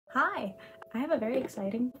Hi, I have a very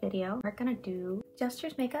exciting video. We're gonna do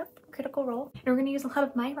Jester's makeup, Critical Role, and we're gonna use a lot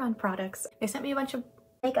of Mehron products. They sent me a bunch of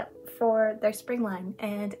makeup for their spring line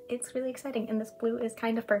and it's really exciting, and this blue is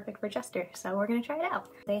kind of perfect for Jester, so we're gonna try it out.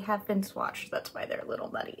 They have been swatched, that's why they're a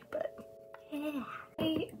little muddy, but yeah.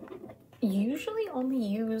 I usually only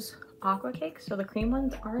use aqua cakes, so the cream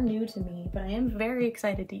ones are new to me, but I am very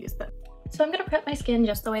excited to use them. So I'm gonna prep my skin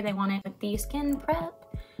just the way they want it with the skin prep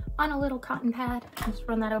on a little cotton pad. Just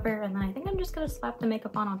run that over, and then I think I'm just gonna slap the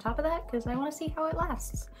makeup on top of that because I want to see how it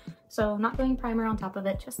lasts. So I'm not doing primer on top of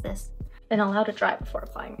it, just this. And allow to dry before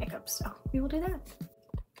applying makeup, so we will do that.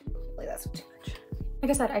 Hopefully that's not too much.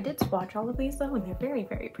 Like I said, I did swatch all of these though, and they're very,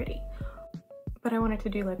 very pretty. But I wanted to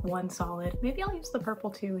do like one solid. Maybe I'll use the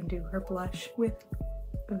purple too and do her blush with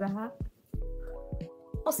that.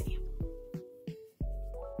 We'll see.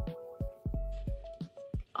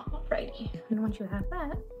 Alrighty, and once you have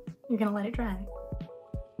that, you're gonna let it dry.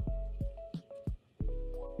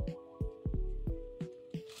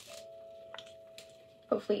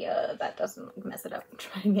 Hopefully that doesn't mess it up. I'm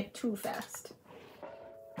trying it too fast.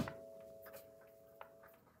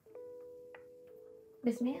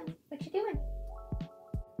 Miss Ma'am, what you doing?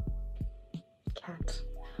 Cat.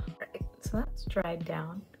 Alright, so that's dried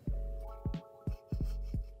down.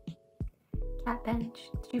 Cat bench.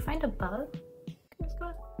 Did you find a bug? It's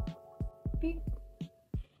gonna be.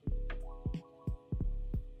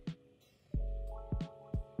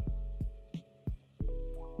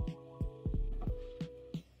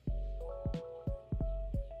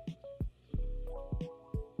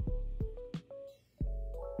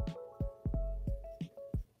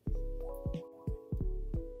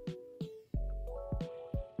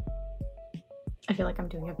 I feel like I'm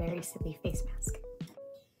doing a very silly face mask.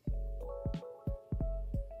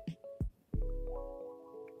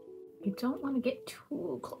 You don't want to get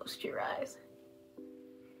too close to your eyes.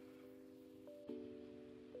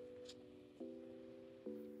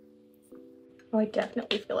 Oh, I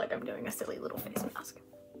definitely feel like I'm doing a silly little face mask.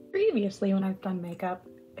 Previously, when I've done makeup,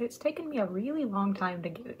 it's taken me a really long time to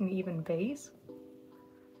get an even base.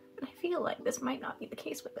 And I feel like this might not be the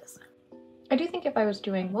case with this. I do think if I was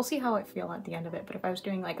doing, we'll see how I feel at the end of it, but if I was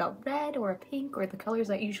doing like a red or a pink or the colors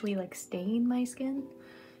that usually like stain my skin,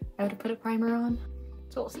 I would have put a primer on.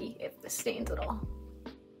 So we'll see if this stains at all.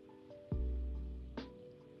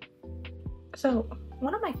 So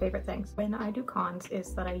one of my favorite things when I do cons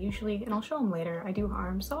is that I usually, and I'll show them later, I do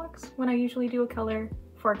arm socks when I usually do a color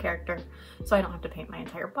for a character, so I don't have to paint my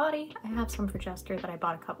entire body. I have some for Jester that I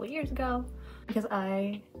bought a couple of years ago because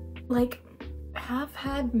I have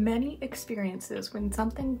had many experiences when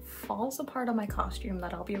something falls apart on my costume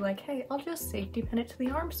that I'll be like, hey, I'll just safety pin it to the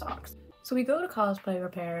arm socks. So we go to cosplay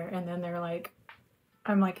repair and then they're like,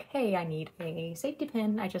 I'm like, hey, I need a safety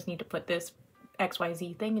pin. I just need to put this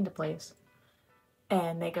XYZ thing into place.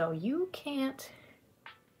 And they go, you can't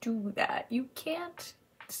do that. You can't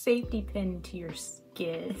safety pin to your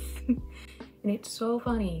skin. And it's so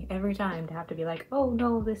funny every time to have to be like, oh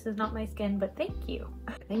no, this is not my skin, but thank you.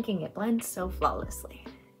 Thinking it blends so flawlessly.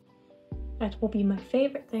 That will be my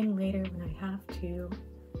favorite thing later when I have to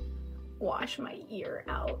wash my ear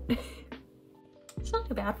out. It's not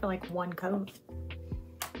too bad for like one coat.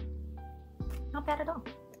 Not bad at all.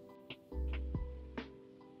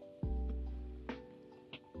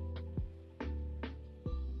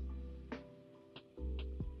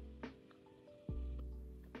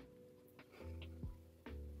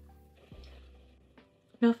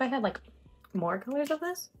 Now if I had like more colors of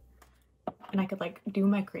this and I could like do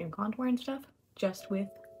my cream contour and stuff just with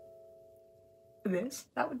this,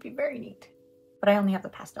 that would be very neat. But I only have the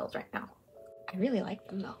pastels right now. I really like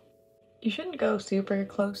them though. You shouldn't go super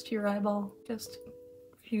close to your eyeball, just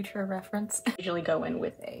future reference. I usually go in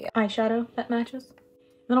with a eyeshadow that matches.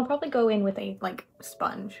 Then I'll probably go in with a like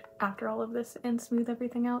sponge after all of this and smooth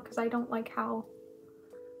everything out because I don't like how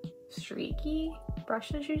streaky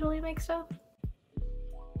brushes usually make stuff.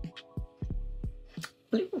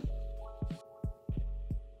 Blue.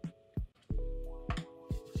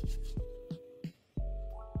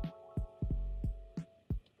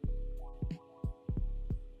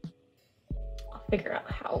 I'll figure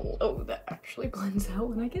out how low that actually blends out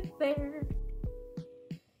when I get there.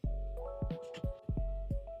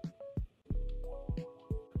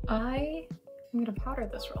 I'm gonna powder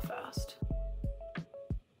this real fast.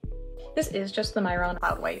 This is just the Mehron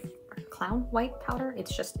Clown White powder.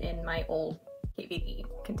 It's just in my old KVD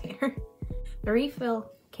container. The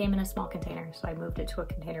refill came in a small container, so I moved it to a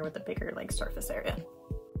container with a bigger like surface area.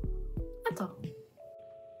 That's all.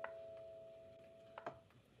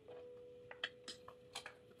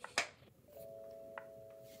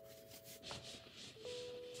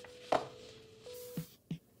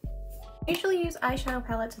 I usually use eyeshadow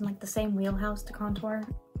palettes in like the same wheelhouse to contour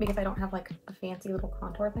because I don't have like a fancy little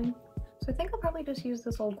contour thing. So I think I'll probably just use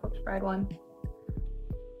this old Corpse Bride one.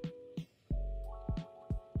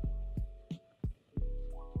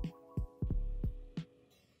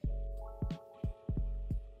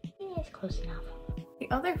 It's close enough. The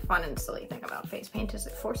other fun and silly thing about face paint is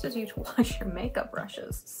it forces you to wash your makeup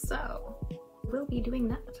brushes, so we'll be doing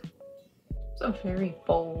that. It's a very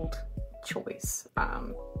bold choice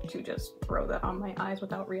to just throw that on my eyes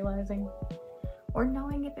without realizing or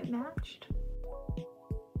knowing if it matched.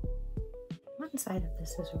 One side of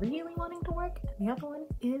this is really wanting to work and the other one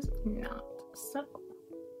is not. So,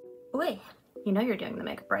 wait, you know you're doing the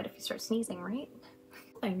makeup right if you start sneezing, right?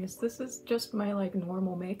 Thing is, this is just my like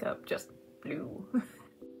normal makeup, just blue.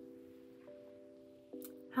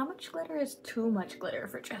 How much glitter is too much glitter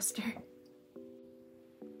for Jester?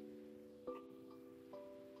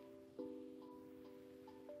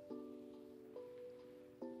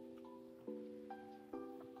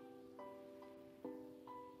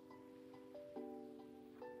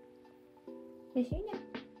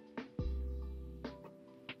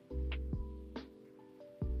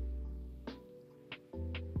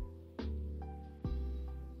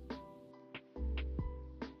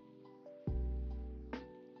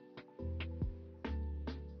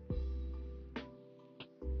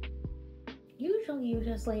 Usually you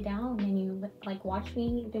just lay down and you like watch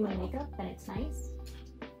me do my makeup and it's nice.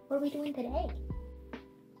 What are we doing today?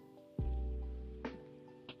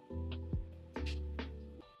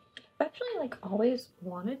 I've actually like always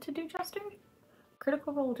wanted to do Jester.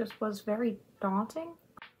 Critical Role just was very daunting.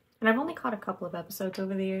 And I've only caught a couple of episodes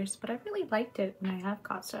over the years, but I really liked it when I have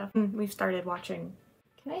caught stuff. We've started watching.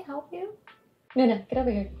 Can I help you? No, get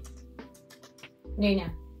over here. No.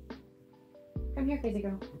 Come here, crazy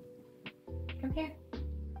girl. Come here.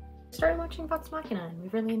 Started watching Vox Machina and we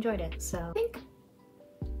really enjoyed it, so I think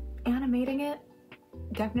animating it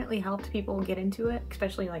definitely helped people get into it,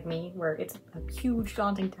 especially like me, where it's a huge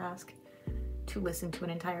daunting task to listen to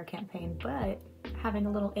an entire campaign, but having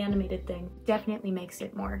a little animated thing definitely makes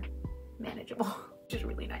it more manageable, which is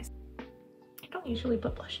really nice. I don't usually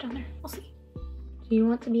put blush down there. We'll see. Do you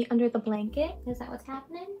want to be under the blanket? Is that what's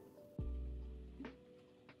happening?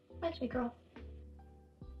 Hi, sweet girl.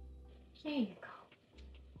 There you go.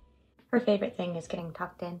 Her favorite thing is getting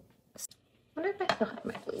tucked in. I wonder if I still have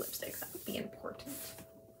my blue lipstick. That would be important.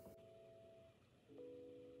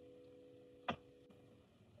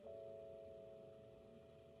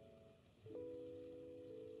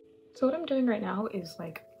 So what I'm doing right now is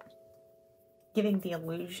like giving the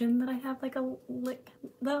illusion that I have like a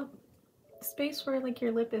the space where like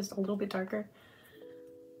your lip is a little bit darker.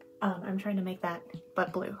 I'm trying to make that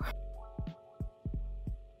but blue.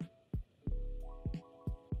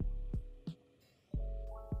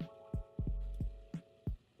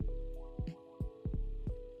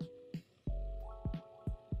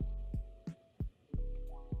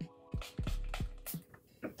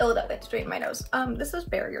 Oh, that bit straight in my nose. This is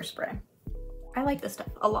barrier spray. I like this stuff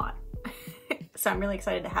a lot. So I'm really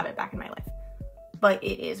excited to have it back in my life. But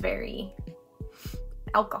it is very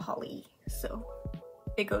alcohol-y, so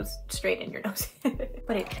it goes straight in your nose.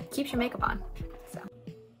 But it keeps your makeup on, so.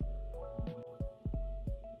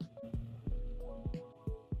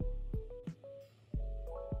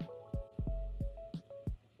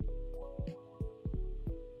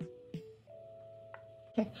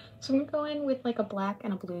 Okay, so I'm gonna go in with like a black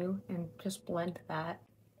and a blue and just blend that.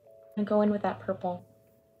 And go in with that purple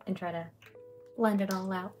and try to blend it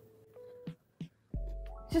all out.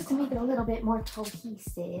 Just to make it a little bit more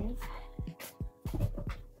cohesive.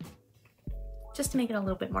 Just to make it a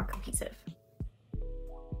little bit more cohesive.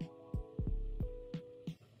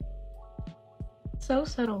 So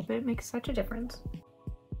subtle, but it makes such a difference.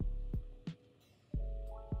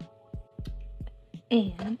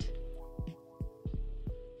 And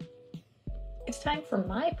it's time for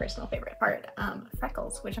my personal favorite part,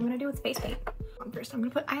 freckles, which I'm gonna do with face paint. First, I'm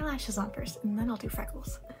gonna put eyelashes on first, and then I'll do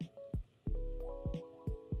freckles.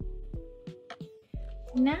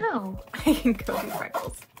 Now I can go do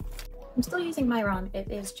freckles. I'm still using Mehron.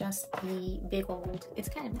 It is just the big old, it's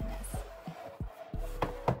kind of a mess.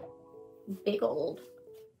 Big old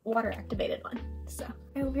water activated one. So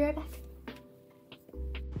I will be right back.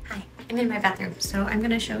 Hi, I'm in my bathroom, so I'm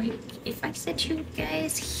gonna show you. If I sit you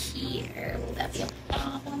guys here, will that be a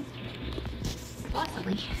problem?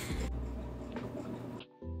 Possibly.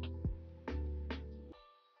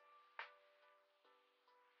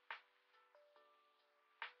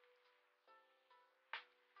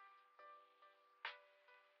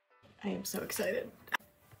 I am so excited.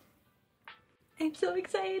 I'm so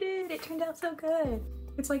excited! It turned out so good.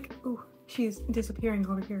 It's like, ooh, she's disappearing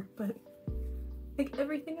over here, but like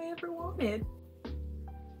everything I ever wanted.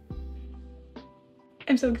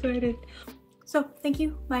 I'm so excited. So thank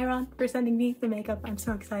you, Mehron, for sending me the makeup. I'm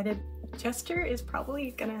so excited. Jester is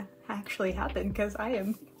probably gonna actually happen because I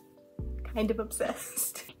am kind of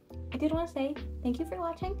obsessed. I did want to say thank you for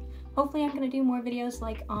watching. Hopefully I'm gonna do more videos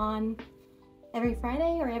like on every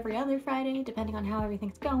Friday or every other Friday, depending on how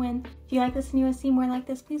everything's going. If you like this and you want to see more like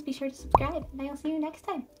this, please be sure to subscribe, and I'll see you next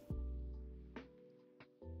time.